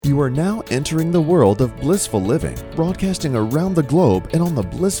You are now entering the world of blissful living, broadcasting around the globe and on the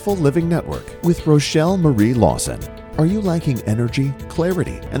Blissful Living Network with Rochelle Marie Lawson. Are you lacking energy,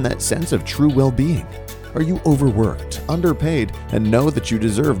 clarity, and that sense of true well-being? Are you overworked, underpaid, and know that you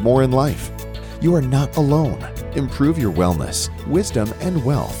deserve more in life? You are not alone. Improve your wellness, wisdom, and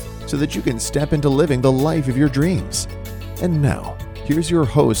wealth so that you can step into living the life of your dreams. And now, here's your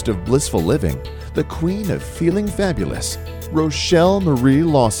host of Blissful Living, the queen of feeling fabulous, Rochelle Marie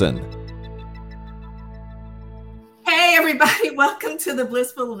Lawson. Hey, everybody. Welcome to the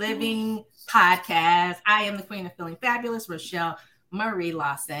Blissful Living podcast. I am the queen of feeling fabulous, Rochelle Marie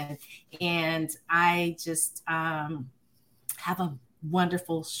Lawson. And I just have a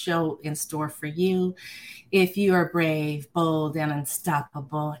wonderful show in store for you. If you are brave, bold, and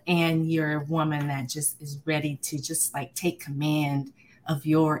unstoppable, and you're a woman that just is ready to just like take command of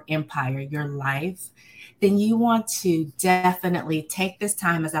your empire, your life, then you want to definitely take this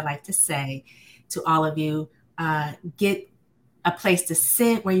time, as I like to say to all of you, get a place to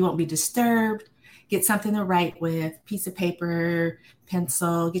sit where you won't be disturbed, get something to write with, piece of paper,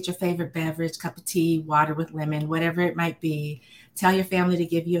 pencil, get your favorite beverage, cup of tea, water with lemon, whatever it might be. Tell your family to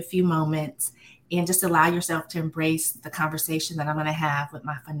give you a few moments and just allow yourself to embrace the conversation that I'm going to have with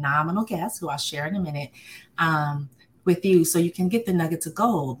my phenomenal guest, who I'll share in a minute, with you, so you can get the nuggets of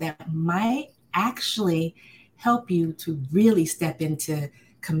gold that might actually help you to really step into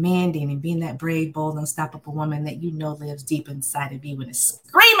commanding and being that brave, bold, unstoppable woman that you know lives deep inside of you and is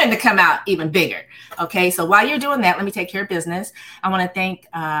screaming to come out even bigger. Okay, so while you're doing that, let me take care of business. I want to thank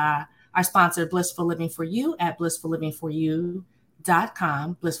our sponsor, Blissful Living for You, at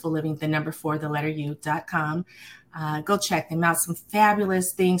blissfullivingforyou.com. Blissful Living, the number 4, the letter U.com. Go check them out. Some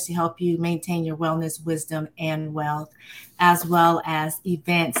fabulous things to help you maintain your wellness, wisdom, and wealth, as well as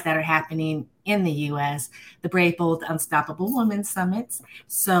events that are happening in the U.S., the Brave, Bold, Unstoppable Women Summits.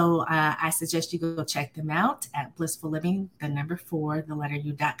 So I suggest you go check them out at Blissful Living, the number 4, the letter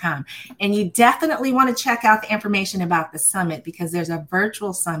U.com. And you definitely want to check out the information about the summit, because there's a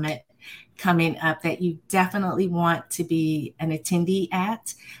virtual summit coming up that you definitely want to be an attendee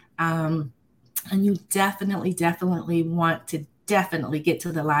at. And you definitely want to get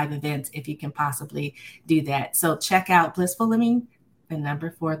to the live events if you can possibly do that. So check out Blissful Living, the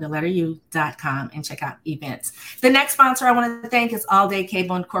number 4, the letter U.com, and check out events. The next sponsor I want to thank is All Day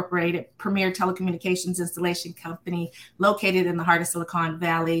Cable Incorporated, premier telecommunications installation company located in the heart of Silicon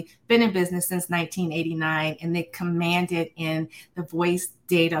Valley, been in business since 1989, and they commanded in the voice,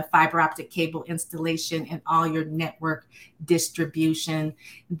 data, fiber optic cable installation, and all your network distribution.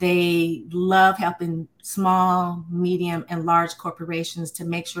 They love helping small, medium, and large corporations to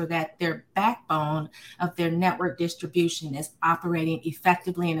make sure that their backbone of their network distribution is operating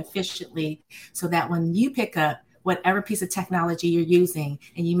effectively and efficiently, so that when you pick up whatever piece of technology you're using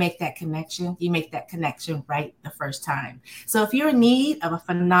and you make that connection right the first time. So if you're in need of a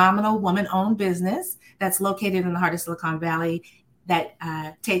phenomenal woman-owned business that's located in the heart of Silicon Valley, that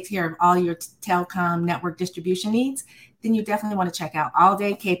takes care of all your telecom network distribution needs, then you definitely want to check out All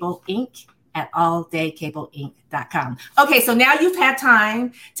Day Cable Inc. at alldaycableinc.com. Okay, so now you've had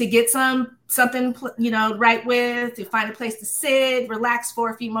time to get something, right with, to find a place to sit, relax for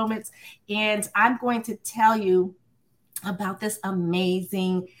a few moments. And I'm going to tell you about this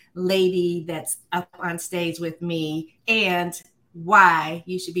amazing lady that's up on stage with me and why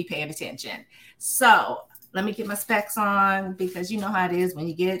you should be paying attention. So let me get my specs on, because you know how it is when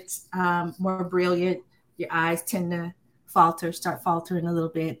you get more brilliant, your eyes tend to start faltering a little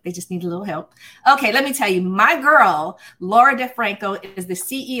bit. They just need a little help. Okay, let me tell you, my girl, Laura DeFranco, is the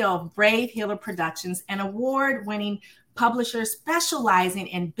CEO of Brave Healer Productions, an award-winning publisher specializing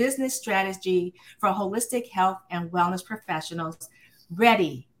in business strategy for holistic health and wellness professionals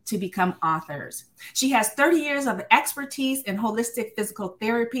ready to become authors. She has 30 years of expertise in holistic physical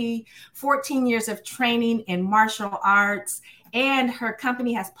therapy, 14 years of training in martial arts, and her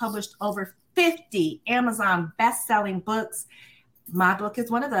company has published over 50 Amazon best-selling books. My book is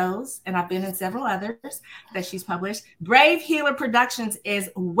one of those, and I've been in several others that she's published. Brave Healer Productions is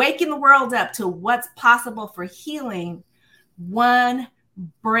waking the world up to what's possible for healing, one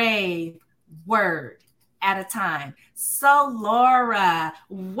brave word at a time. So Laura,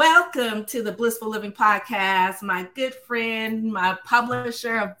 welcome to the Blissful Living Podcast, my good friend, my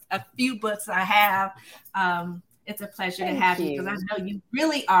publisher of a few books I have. It's a pleasure to have you, because I know you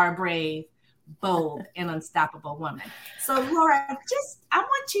really are a brave, bold, and unstoppable woman. So Laura, I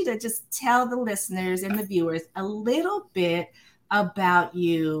want you to just tell the listeners and the viewers a little bit about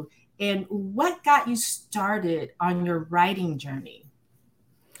you and what got you started on your writing journey.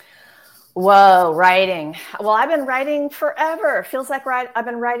 Whoa, writing. Well, I've been writing forever. Feels like I've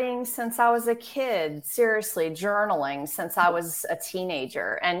been writing since I was a kid. Seriously, journaling since I was a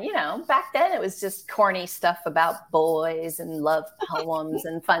teenager. And, back then it was just corny stuff about boys and love poems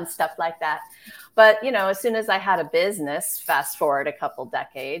and fun stuff like that. But, as soon as I had a business, fast forward a couple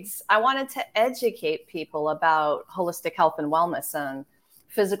decades, I wanted to educate people about holistic health and wellness. And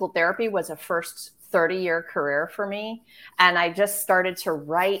physical therapy was a first 30-year career for me. And I just started to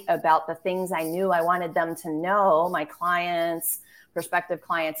write about the things I knew I wanted them to know, my clients, prospective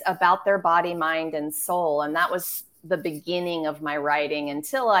clients, about their body, mind, and soul. And that was the beginning of my writing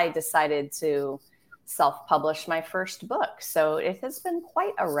until I decided to self-publish my first book. So it has been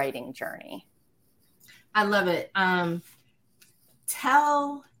quite a writing journey. I love it.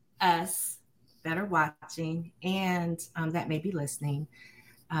 Tell us that are watching and that may be listening,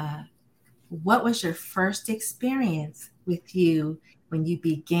 what was your first experience with you when you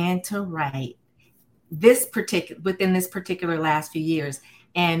began to write within this particular last few years?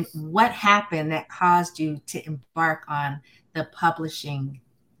 And what happened that caused you to embark on the publishing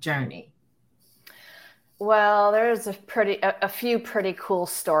journey? Well, there's a few pretty cool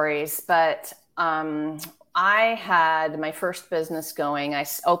stories, but I had my first business going. I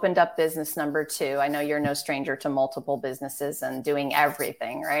opened up business number 2. I know you're no stranger to multiple businesses and doing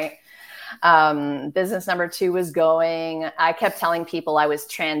everything, right? Business number 2 was going. I kept telling people I was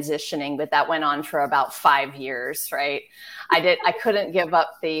transitioning, but that went on for about 5 years, right? I couldn't give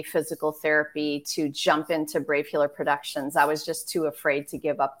up the physical therapy to jump into Brave Healer Productions. I was just too afraid to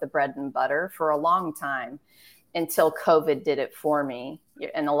give up the bread and butter for a long time until COVID did it for me.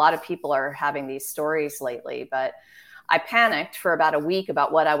 And a lot of people are having these stories lately, but I panicked for about a week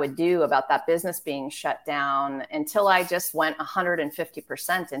about what I would do about that business being shut down until I just went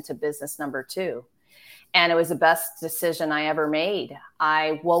 150% into business number 2. And it was the best decision I ever made.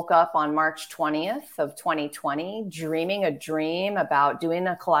 I woke up on March 20th of 2020, dreaming a dream about doing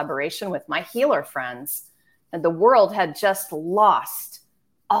a collaboration with my healer friends. And the world had just lost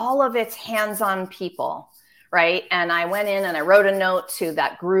all of its hands-on people. Right. And I went in and I wrote a note to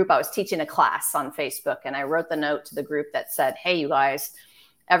that group. I was teaching a class on Facebook and I wrote the note to the group that said, hey, you guys,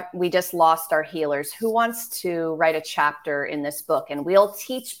 we just lost our healers. Who wants to write a chapter in this book? And we'll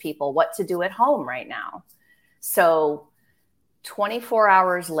teach people what to do at home right now. So 24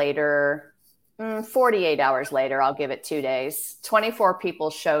 hours later, 48 hours later, I'll give it 2 days, 24 people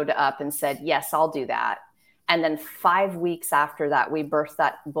showed up and said, yes, I'll do that. And then 5 weeks after that, we birthed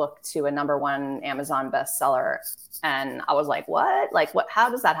that book to a #1 Amazon bestseller. And I was like, what? Like, what? How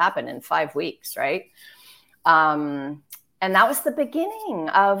does that happen in 5 weeks, right? And that was the beginning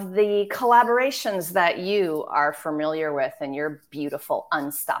of the collaborations that you are familiar with in your beautiful,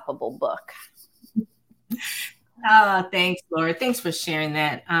 Unstoppable book. Oh, thanks, Laura. Thanks for sharing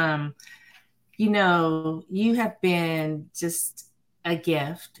that. You have been just a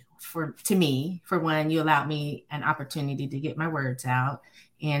gift to me, for one. You allowed me an opportunity to get my words out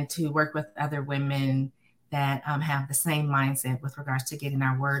and to work with other women that have the same mindset with regards to getting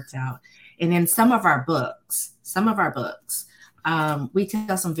our words out. And in some of our books, we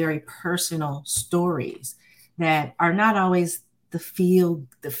tell some very personal stories that are not always the feel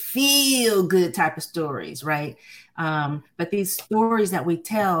good type of stories, right? But these stories that we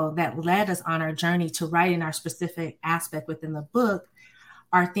tell that led us on our journey to writing our specific aspect within the book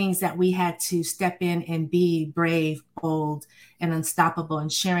are things that we had to step in and be brave, bold, and unstoppable, and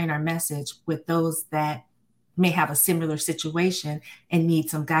sharing our message with those that may have a similar situation and need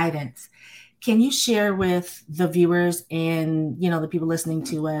some guidance. Can you share with the viewers and, the people listening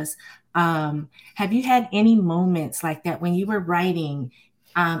to us, have you had any moments like that when you were writing?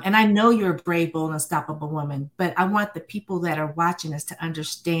 And I know you're a brave, bold, unstoppable woman, but I want the people that are watching us to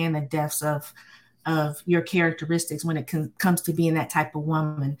understand the depths of your characteristics when it comes to being that type of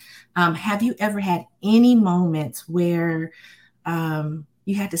woman. Have you ever had any moments where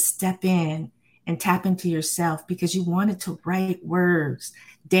you had to step in and tap into yourself because you wanted to write words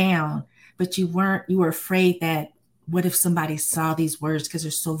down, but you were afraid that what if somebody saw these words because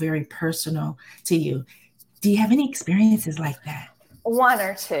they're so very personal to you? Do you have any experiences like that? One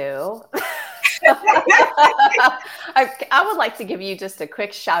or two. I would like to give you just a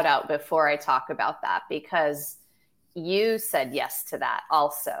quick shout out before I talk about that, because you said yes to that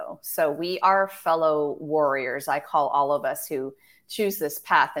also. So we are fellow warriors. I call all of us who choose this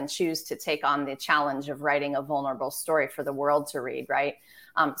path and choose to take on the challenge of writing a vulnerable story for the world to read, right?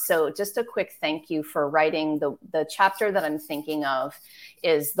 So just a quick thank you for writing. The chapter that I'm thinking of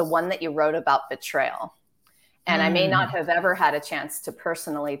is the one that you wrote about betrayal. And I may not have ever had a chance to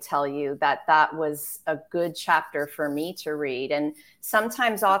personally tell you that that was a good chapter for me to read. And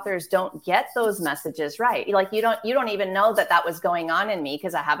sometimes authors don't get those messages right. Like you don't even know that that was going on in me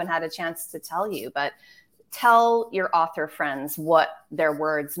because I haven't had a chance to tell you. But tell your author friends what their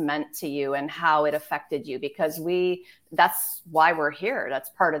words meant to you and how it affected you, because that's why we're here. That's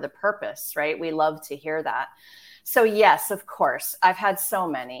part of the purpose, right? We love to hear that. So yes, of course, I've had so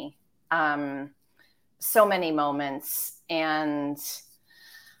many moments. And,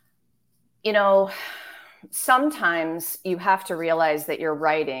 sometimes you have to realize that your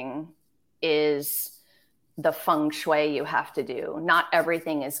writing is the feng shui you have to do. Not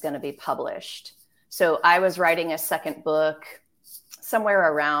everything is going to be published. So I was writing a second book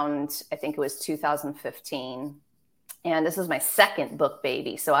somewhere around, I think it was 2015. And this is my second book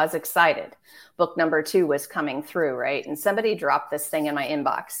baby. So I was excited. Book number 2 was coming through, right? And somebody dropped this thing in my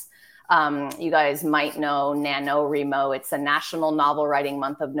inbox. You guys might know NaNoWriMo. It's a National Novel Writing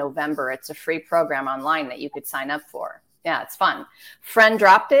Month of November. It's a free program online that you could sign up for. Yeah, it's fun. Friend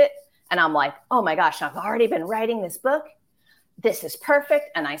dropped it. And I'm like, oh my gosh, I've already been writing this book. This is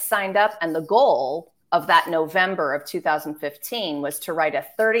perfect. And I signed up. And the goal of that November of 2015 was to write a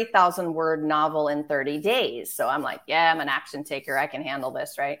 30,000 word novel in 30 days. So I'm like, yeah, I'm an action taker. I can handle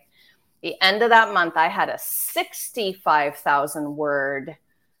this, right? The end of that month, I had a 65,000 word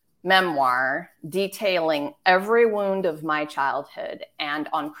memoir detailing every wound of my childhood. And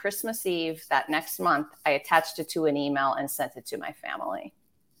on Christmas Eve, that next month, I attached it to an email and sent it to my family.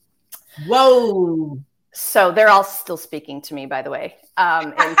 Whoa. So they're all still speaking to me, by the way,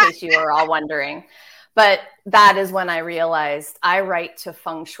 in case you were all wondering. But that is when I realized I write to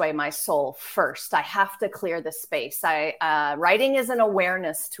feng shui my soul first. I have to clear the space. Writing is an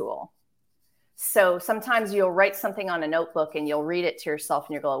awareness tool. So sometimes you'll write something on a notebook and you'll read it to yourself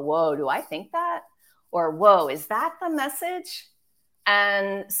and you're going, whoa, do I think that? Or, whoa, is that the message?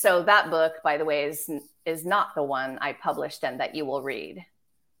 And so that book, by the way, is not the one I published and that you will read.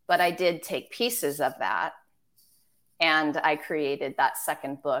 But I did take pieces of that and I created that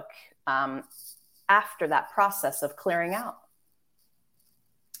second book after that process of clearing out.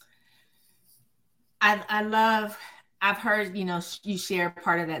 I've heard, you share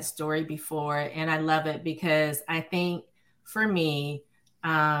part of that story before, and I love it because I think for me,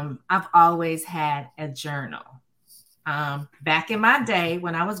 I've always had a journal. Back in my day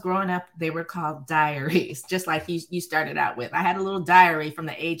when I was growing up, they were called diaries, just like you started out with. I had a little diary from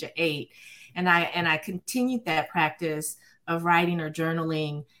the age of 8, and I continued that practice of writing or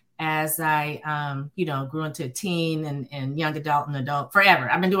journaling as I, grew into a teen and young adult and adult forever.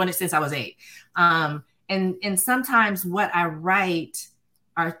 I've been doing it since I was 8. And sometimes what I write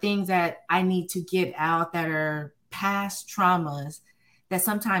are things that I need to get out that are past traumas that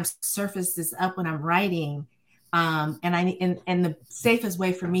sometimes surfaces up when I'm writing. And the safest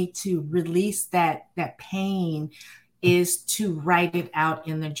way for me to release that pain is to write it out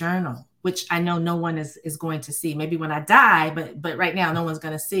in the journal, which I know no one is going to see. Maybe when I die, but right now no one's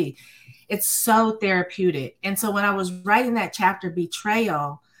going to see. It's so therapeutic. And so when I was writing that chapter,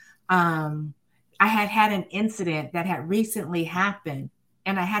 Betrayal, I had an incident that had recently happened,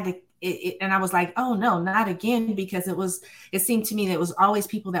 and I had to, and I was like, oh no, not again, because it seemed to me that it was always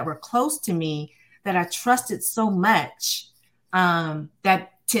people that were close to me that I trusted so much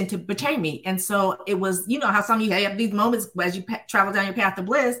that tend to betray me. And so it was, how some of you have these moments as you travel down your path of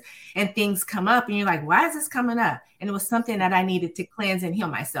bliss and things come up and you're like, why is this coming up? And it was something that I needed to cleanse and heal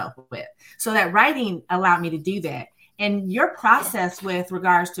myself with. So that writing allowed me to do that. And your process with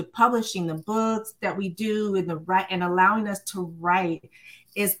regards to publishing the books that we do and allowing us to write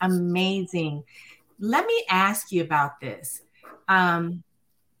is amazing. Let me ask you about this. How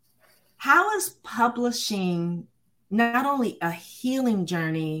is publishing not only a healing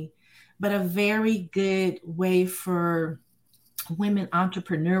journey, but a very good way for women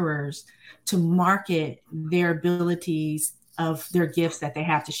entrepreneurs to market their abilities of their gifts that they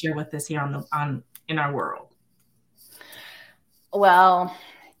have to share with us here in our world? Well,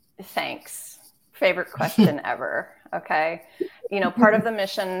 thanks. Favorite question ever. Okay. Part of the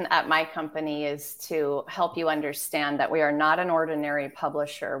mission at my company is to help you understand that we are not an ordinary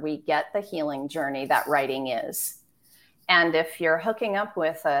publisher. We get the healing journey that writing is. And if you're hooking up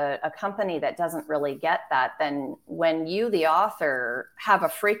with a company that doesn't really get that, then when you, the author, have a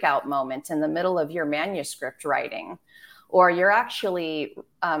freak out moment in the middle of your manuscript writing, or you're actually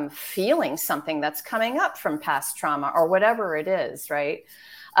feeling something that's coming up from past trauma or whatever it is, right?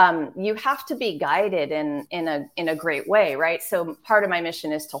 You have to be guided in a great way, right? So part of my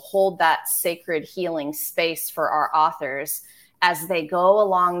mission is to hold that sacred healing space for our authors as they go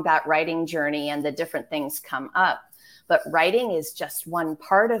along that writing journey and the different things come up. But writing is just one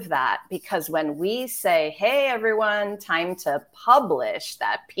part of that, because when we say, hey, everyone, time to publish,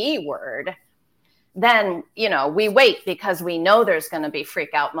 that P word, then, we wait because we know there's going to be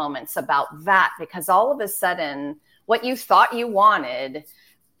freak out moments about that, because all of a sudden what you thought you wanted,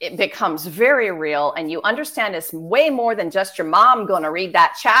 it becomes very real. And you understand it's way more than just your mom going to read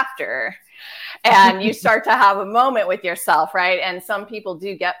that chapter. And you start to have a moment with yourself, right? And some people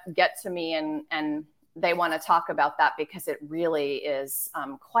do get to me and they want to talk about that, because it really is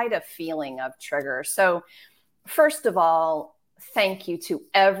quite a feeling of trigger. So first of all, thank you to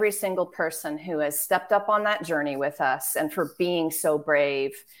every single person who has stepped up on that journey with us, and for being so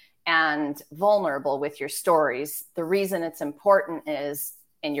brave and vulnerable with your stories. The reason it's important is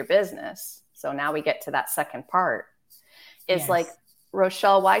in your business. So now we get to that second part. Is like,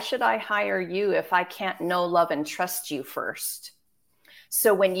 Rochelle, why should I hire you if I can't know, love, and trust you first?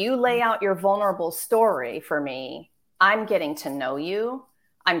 So when you lay out your vulnerable story for me, I'm getting to know you.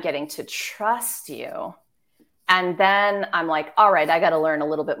 I'm getting to trust you. And then I'm like, all right, I got to learn a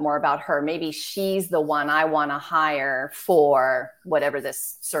little bit more about her. Maybe she's the one I want to hire for whatever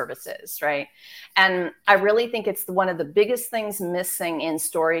this service is, right? And I really think it's one of the biggest things missing in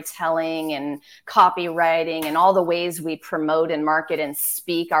storytelling and copywriting and all the ways we promote and market and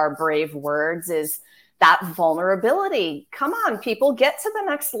speak our brave words is that vulnerability. Come on, people, get to the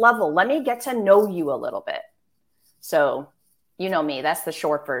next level. Let me get to know you a little bit. So, you know me, that's the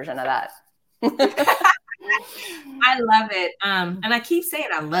short version of that. I love it. And I keep saying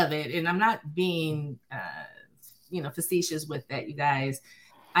I love it. And I'm not being, facetious with that, you guys.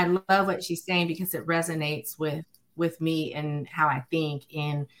 I love what she's saying because it resonates with me and how I think.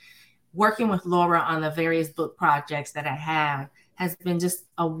 And working with Laura on the various book projects that I have has been just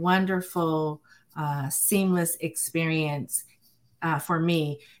a wonderful, seamless experience for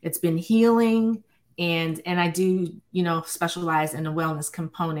me. It's been healing. And I do, specialize in a wellness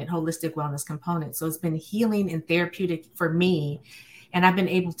component, holistic wellness component. So it's been healing and therapeutic for me. And I've been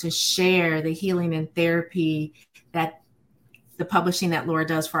able to share the healing and therapy that the publishing that Laura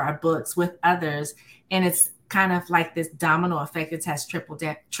does for our books with others. And it's kind of like this domino effect. It has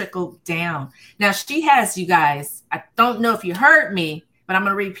trickled down. Now she has, you guys, I don't know if you heard me, but I'm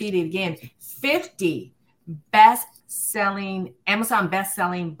going to repeat it again. 50 Amazon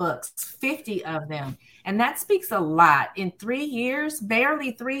best-selling books, 50 of them. And that speaks a lot. In 3 years,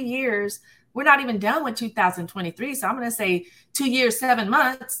 barely 3 years, we're not even done with 2023. So I'm going to say 2 years, 7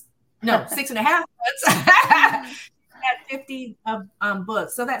 months. No, 6.5 months. At 50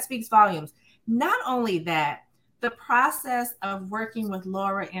 books. So that speaks volumes. Not only that, the process of working with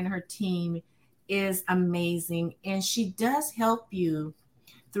Laura and her team is amazing. And she does help you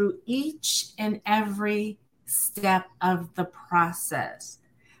through each and every step of the process.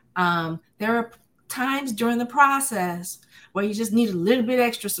 There are times during the process where you just need a little bit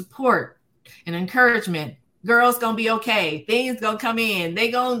extra support and encouragement. Girl's gonna be okay. Things gonna come in.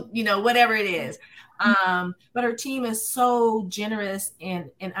 They gonna, whatever it is. But her team is so generous and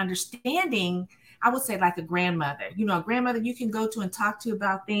understanding. I would say like a grandmother. A grandmother you can go to and talk to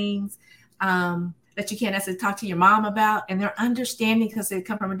about things that you can't necessarily talk to your mom about, and they're understanding because they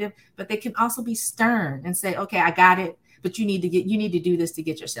come from a different, but they can also be stern and say, okay, I got it, but you need to do this to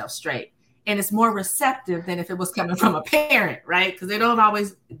get yourself straight. And it's more receptive than if it was coming from a parent, right? Because they don't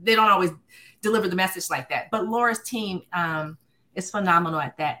always deliver the message like that. But Laura's team is phenomenal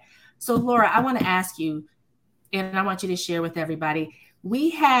at that. So Laura, I want to ask you, and I want you to share with everybody, we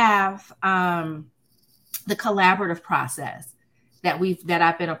have the collaborative process that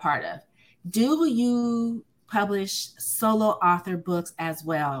I've been a part of. Do you publish solo author books as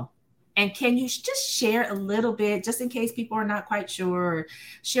well? And can you just share a little bit, just in case people are not quite sure,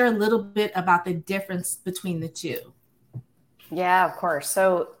 share a little bit about the difference between the two? Yeah, of course.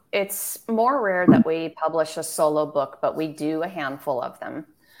 So it's more rare that we publish a solo book, but we do a handful of them.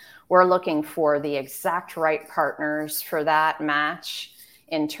 We're looking for the exact right partners for that match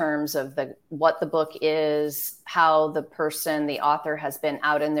in terms of what the book is, how the author has been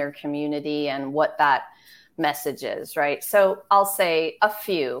out in their community, and what that message is, right? So I'll say a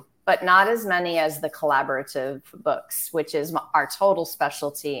few, but not as many as the collaborative books, which is our total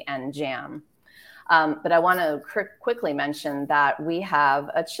specialty and jam. But I want to quickly mention that we have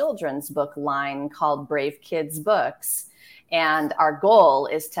a children's book line called Brave Kids Books. And our goal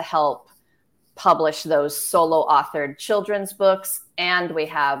is to help publish those solo authored children's books. And we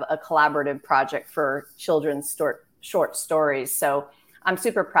have a collaborative project for children's short stories. So I'm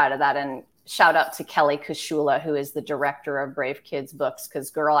super proud of that. And shout out to Kelly Kashula, who is the director of Brave Kids Books,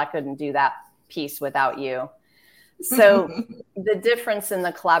 because girl, I couldn't do that piece without you. So the difference in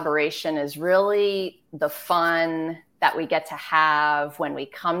the collaboration is really the fun that we get to have when we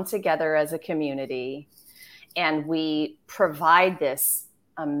come together as a community and we provide this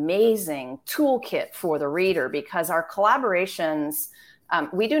amazing toolkit for the reader, because our collaborations,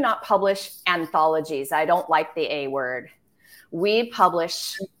 we do not publish anthologies. I don't like the A word. We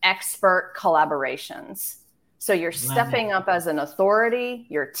publish expert collaborations. So you're stepping up as an authority,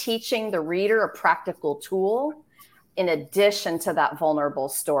 you're teaching the reader a practical tool in addition to that vulnerable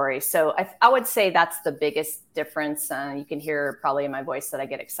story. So I would say that's the biggest difference. You can hear probably in my voice that I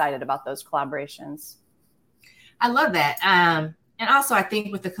get excited about those collaborations. I love that. And also I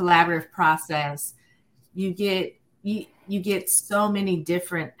think with the collaborative process, you get so many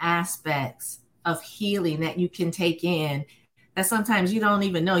different aspects of healing that you can take in that sometimes you don't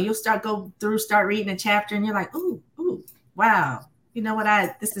even know. You'll start reading a chapter and you're like, ooh, wow. You know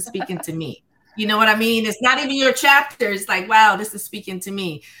what? This is speaking to me. You know what I mean? It's not even your chapter. It's like, wow, this is speaking to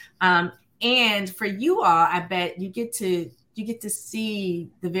me. And for you all, I bet you get to see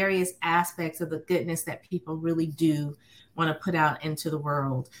the various aspects of the goodness that people really do want to put out into the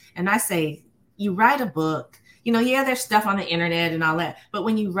world. And I say, you write a book, there's stuff on the internet and all that, but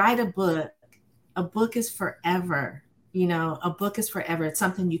when you write a book is forever. A book is forever. It's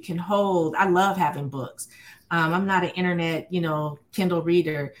something you can hold. I love having books. I'm not an internet, Kindle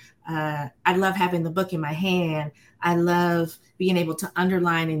reader. I love having the book in my hand. I love being able to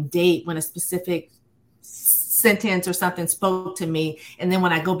underline and date when a specific sentence or something spoke to me. And then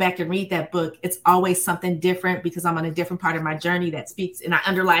when I go back and read that book, it's always something different because I'm on a different part of my journey that speaks, and I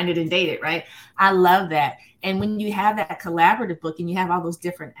underlined it and date it, right? I love that. And when you have that collaborative book and you have all those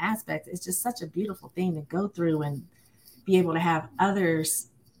different aspects, it's just such a beautiful thing to go through and be able to have others,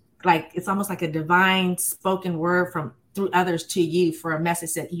 like it's almost like a divine spoken word through others to you for a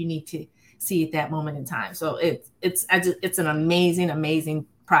message that you need to see at that moment in time. So it's an amazing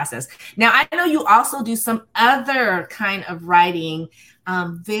process. Now, I know you also do some other kind of writing,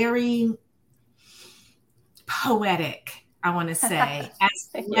 very poetic, I want to say, as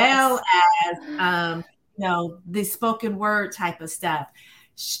well as, the spoken word type of stuff.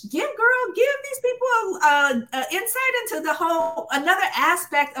 Give these people insight into another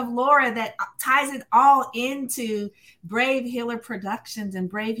aspect of Laura that ties it all into Brave Healer Productions and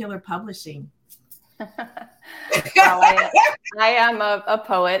Brave Healer Publishing. Well, I am a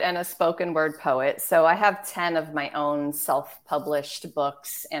poet and a spoken word poet. So I have 10 of my own self-published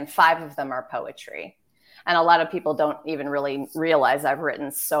books, and 5 of them are poetry. And a lot of people don't even really realize I've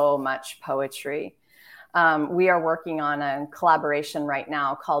written so much poetry. We are working on a collaboration right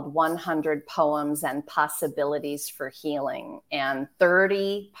now called 100 Poems and Possibilities for Healing. And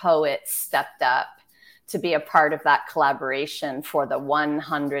 30 poets stepped up to be a part of that collaboration for the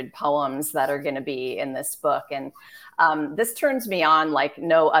 100 poems that are going to be in this book. And this turns me on like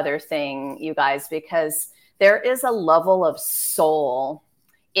no other thing, you guys, because there is a level of soul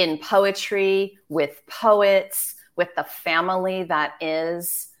in poetry, with poets, with the family that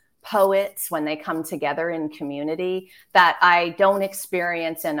is poets when they come together in community, that I don't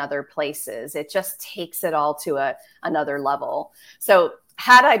experience in other places. It just takes it all to another level. So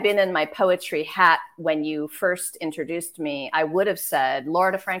had I been in my poetry hat when you first introduced me, I would have said,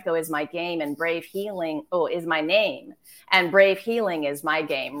 Laura DeFranco is my game and Brave Healing is my name. And Brave Healing is my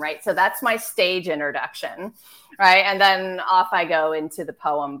game, right? So that's my stage introduction, right? And then off I go into the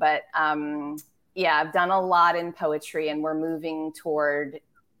poem. But yeah, I've done a lot in poetry, and we're moving toward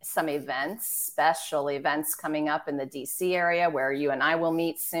some events, special events coming up in the DC area where you and I will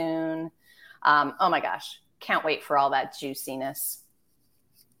meet soon. Oh my gosh, can't wait for all that juiciness.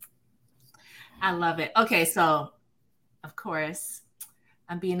 I love it. Okay, so of course,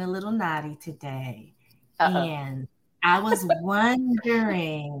 I'm being a little naughty today. And I was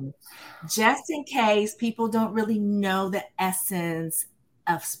wondering, just in case people don't really know the essence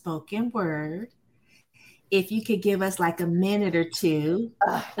of spoken word, if you could give us like a minute or two.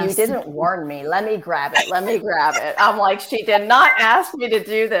 You didn't warn me. Let me grab it. I'm like, she did not ask me to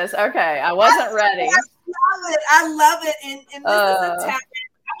do this. Okay, I wasn't ready. I love it. And this is a tap.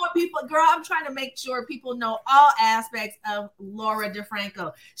 I want people, girl, I'm trying to make sure people know all aspects of Laura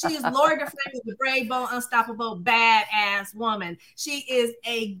DeFranco. She is Laura DeFranco, the brave, bold, unstoppable, badass woman. She is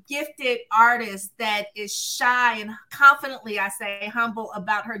a gifted artist that is shy and confidently, I say, humble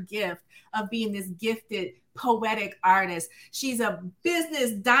about her gift of being this gifted poetic artist. She's a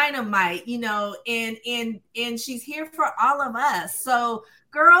business dynamite, and she's here for all of us. So,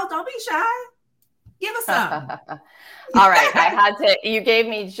 girl, don't be shy. Give us some. All right. You gave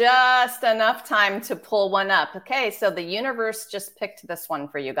me just enough time to pull one up. Okay. So the universe just picked this one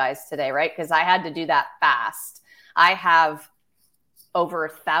for you guys today, right? Because I had to do that fast. I have over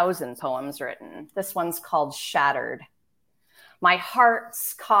 1,000 poems written. This one's called Shattered. My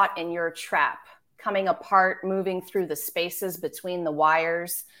heart's caught in your trap, coming apart, moving through the spaces between the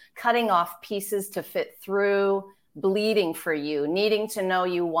wires, cutting off pieces to fit through, bleeding for you, needing to know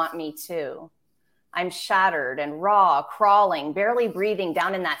you want me too. I'm shattered and raw, crawling, barely breathing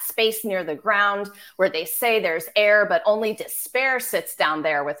down in that space near the ground where they say there's air, but only despair sits down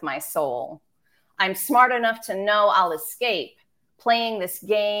there with my soul. I'm smart enough to know I'll escape. Playing this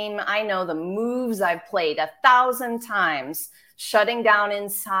game, I know the moves I've played 1,000 times, shutting down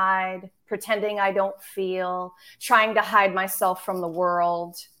inside, pretending I don't feel, trying to hide myself from the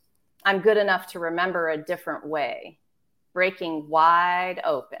world. I'm good enough to remember a different way, breaking wide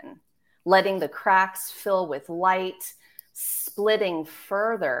open, letting the cracks fill with light, splitting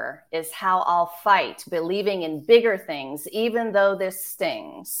further is how I'll fight, believing in bigger things, even though this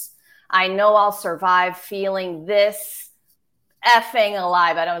stings. I know I'll survive feeling this effing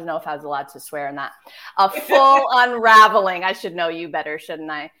alive. I don't know if I was allowed to swear in that. A full unraveling. I should know you better,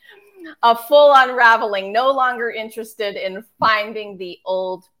 shouldn't I? A full unraveling, no longer interested in finding the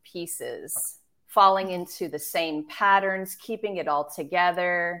old pieces, falling into the same patterns, keeping it all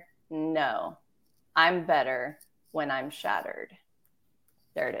together. No, I'm better when I'm shattered.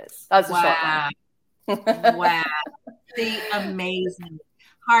 There it is. That was a short one. Wow. See, amazing.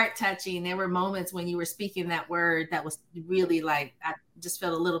 Heart touching. There were moments when you were speaking that word that was really like, I just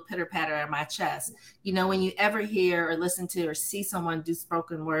felt a little pitter patter on my chest. You know, when you ever hear or listen to or see someone do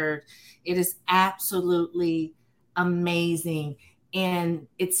spoken word, it is absolutely amazing. And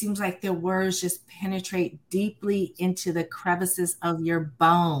it seems like their words just penetrate deeply into the crevices of your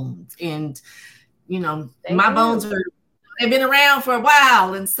bones. And, you know, my bones they've been around for a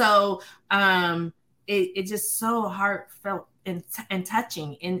while. And so it just so heartfelt and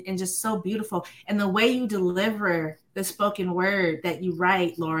touching and just so beautiful. And the way you deliver the spoken word that you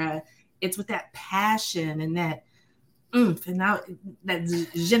write, Laura, it's with that passion and that oomph and now that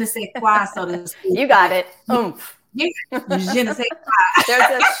je ne sais quoi, so to speak. You got it. Oomph. Yeah. Je ne sais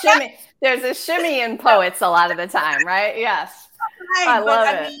quoi. There's a shimmy in poets a lot of the time, right? Yes. Right, I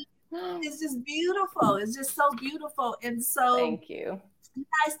love it. Mean, it's just beautiful. It's just so beautiful. And so thank you. You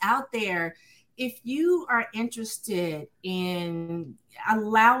guys out there, if you are interested in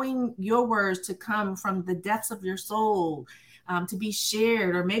allowing your words to come from the depths of your soul, to be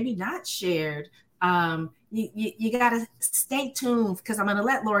shared or maybe not shared, you got to stay tuned because I'm going to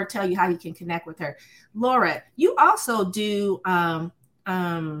let Laura tell you how you can connect with her. Laura, you also do a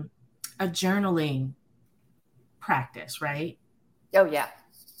journaling practice, right? Oh, yeah.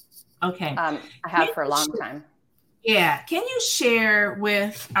 Okay. I have for a long time. Yeah. Can you share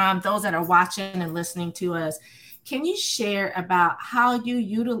with those that are watching and listening to us, can you share about how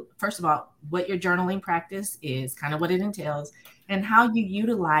you first of all, what your journaling practice is, kind of what it entails, and how you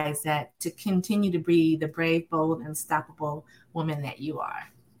utilize that to continue to be the brave, bold, unstoppable woman that you are?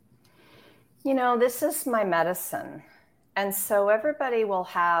 You know, this is my medicine. And so everybody will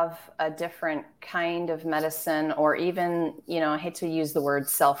have a different kind of medicine, or even, you know, I hate to use the word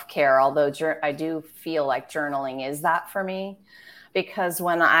self-care, although I do feel like journaling is that for me. Because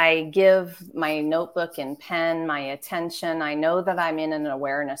when I give my notebook and pen my attention, I know that I'm in an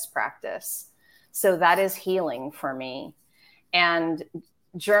awareness practice. So that is healing for me. And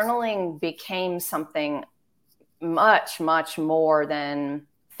journaling became something much, much more than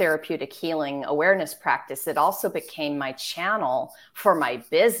therapeutic healing awareness practice. It also became my channel for my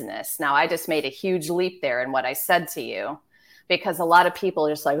business. Now, I just made a huge leap there in what I said to you, because a lot of people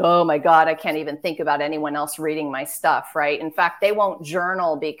are just like, oh my God, I can't even think about anyone else reading my stuff, right? In fact, they won't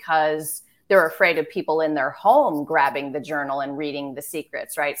journal because they're afraid of people in their home grabbing the journal and reading the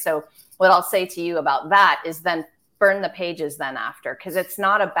secrets, right? So what I'll say to you about that is then burn the pages then after, because it's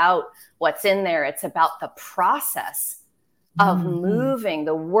not about what's in there. It's about the process of moving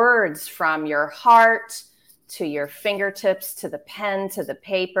the words from your heart to your fingertips, to the pen, to the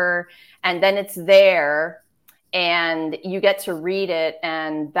paper. And then it's there and you get to read it,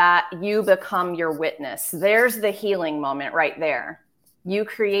 and that you become your witness. There's the healing moment right there. You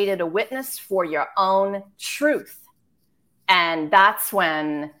created a witness for your own truth. And that's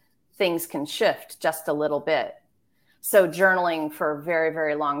when things can shift just a little bit. So journaling for a very,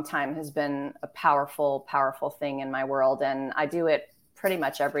 very long time has been a powerful, powerful thing in my world. And I do it pretty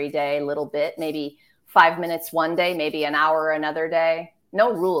much every day, a little bit, maybe 5 minutes one day, maybe an hour another day.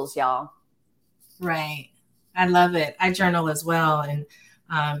 No rules, y'all. Right. I love it. I journal as well, and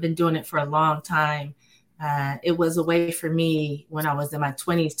been doing it for a long time. It was a way for me when I was in my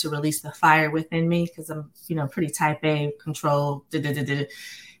 20s to release the fire within me, because I'm, pretty type A, control,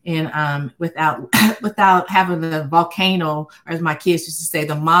 and without having the volcano, or as my kids used to say,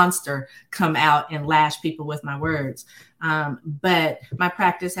 the monster come out and lash people with my words. But my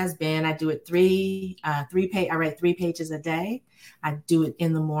practice has been, I do it I write 3 pages a day. I do it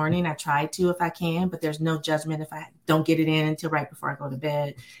in the morning. I try to if I can, but there's no judgment if I don't get it in until right before I go to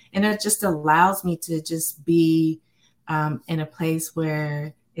bed. And it just allows me to just be in a place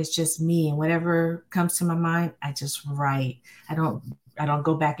where it's just me, and whatever comes to my mind, I just write. I don't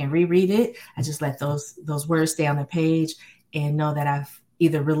go back and reread it. I just let those words stay on the page and know that I've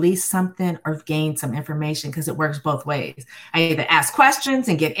either released something or gained some information, because it works both ways. I either ask questions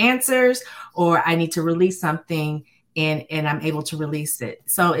and get answers, or I need to release something and I'm able to release it.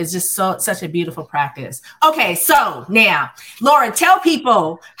 So it's just such a beautiful practice. Okay, so now, Laura, tell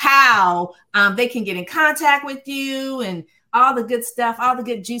people how they can get in contact with you and all the good stuff, all the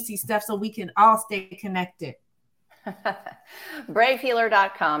good juicy stuff, so we can all stay connected.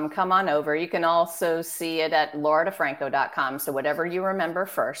 bravehealer.com. Come on over. You can also see it at lauradefranco.com. So whatever you remember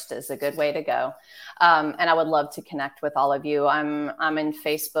first is a good way to go. And I would love to connect with all of you. I'm in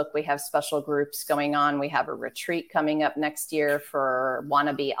Facebook. We have special groups going on. We have a retreat coming up next year for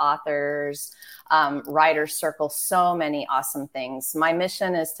wannabe authors, writers circle, so many awesome things. My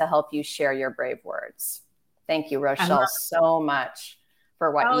mission is to help you share your brave words. Thank you, Rochelle, so much for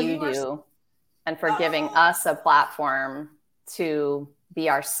what you do and for giving us a platform to be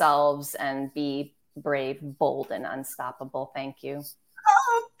ourselves and be brave, bold, and unstoppable. Thank you.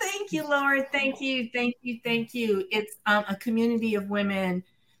 Oh, thank you, Laura. Thank you. Thank you. Thank you. It's a community of women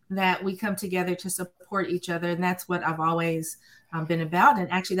that we come together to support each other. And that's what I've always been about.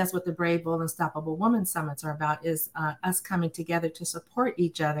 And actually, that's what the Brave, Bold, Unstoppable Women Summits are about, is us coming together to support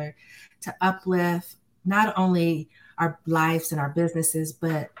each other, to uplift not only our lives and our businesses,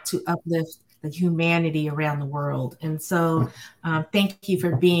 but to uplift the humanity around the world. And so thank you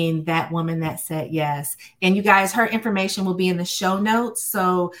for being that woman that said yes. And you guys, her information will be in the show notes.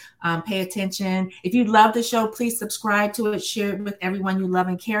 So pay attention. If you love the show, please subscribe to it, share it with everyone you love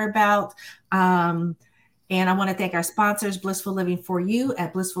and care about. And I want to thank our sponsors, Blissful Living for You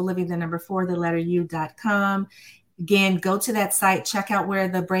at blissfulliving4u.com. Again, go to that site, check out where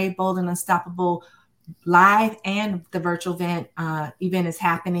the Brave, Bold, and Unstoppable live and the virtual event is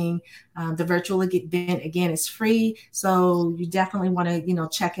happening. The virtual event, again, is free. So you definitely want to,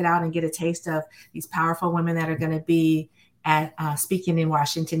 check it out and get a taste of these powerful women that are going to be at speaking in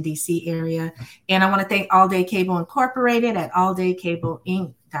Washington, D.C. area. And I want to thank All Day Cable Incorporated at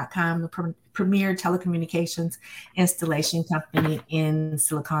alldaykableinc.com, the premier telecommunications installation company in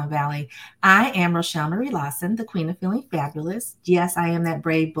Silicon Valley. I am Rochelle Marie Lawson, the Queen of Feeling Fabulous. Yes, I am that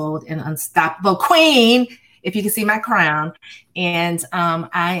brave, bold, and unstoppable queen, if you can see my crown. And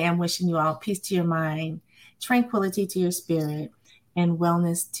I am wishing you all peace to your mind, tranquility to your spirit, and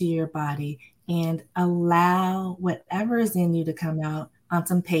wellness to your body. And allow whatever is in you to come out on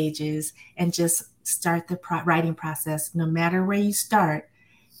some pages and just start the writing process. No matter where you start,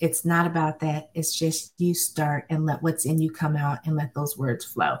 it's not about that. It's just you start and let what's in you come out and let those words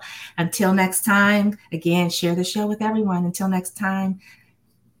flow. Until next time, again, share the show with everyone. Until next time,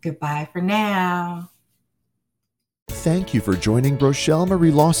 goodbye for now. Thank you for joining Rochelle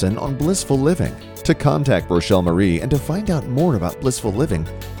Marie Lawson on Blissful Living. To contact Rochelle Marie and to find out more about Blissful Living,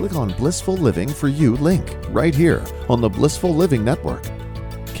 click on Blissful Living for You link right here on the Blissful Living Network.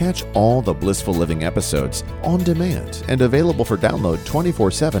 Catch all the Blissful Living episodes on demand and available for download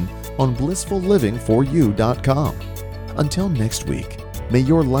 24/7 on blissfulliving4u.com. Until next week, may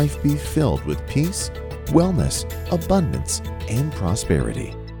your life be filled with peace, wellness, abundance, and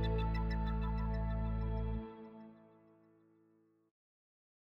prosperity.